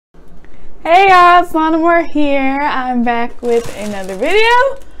Hey y'all, it's LanaMor here. I'm back with another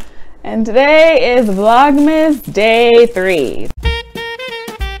video, and today is Vlogmas Day 3.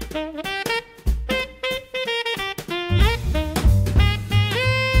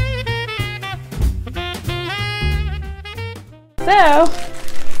 So,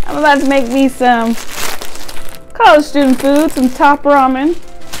 I'm about to make me some college student food, some top ramen.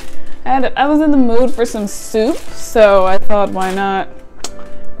 I was in the mood for some soup, so I thought, why not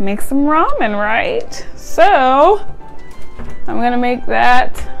make some ramen, right? So I'm gonna make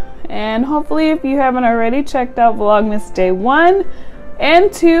that, and hopefully if you haven't already checked out Vlogmas Day 1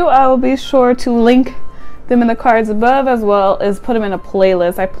 and 2, I will be sure to link them in the cards above, as well as put them in a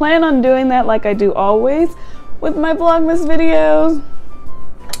playlist. I plan on doing that like I do always with my Vlogmas videos.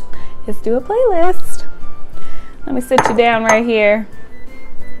 Let's do a playlist. Let me sit you down right here.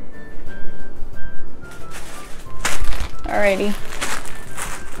 Alrighty.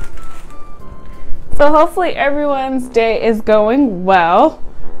 So hopefully everyone's day is going well,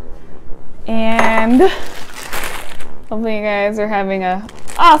 and hopefully you guys are having an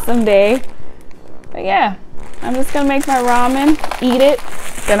awesome day. But yeah, I'm just gonna make my ramen, eat it,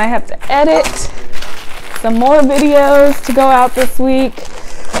 then I have to edit some more videos to go out this week.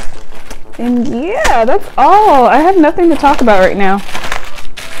 And yeah, that's all. I have nothing to talk about right now.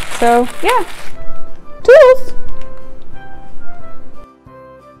 So yeah, toodles!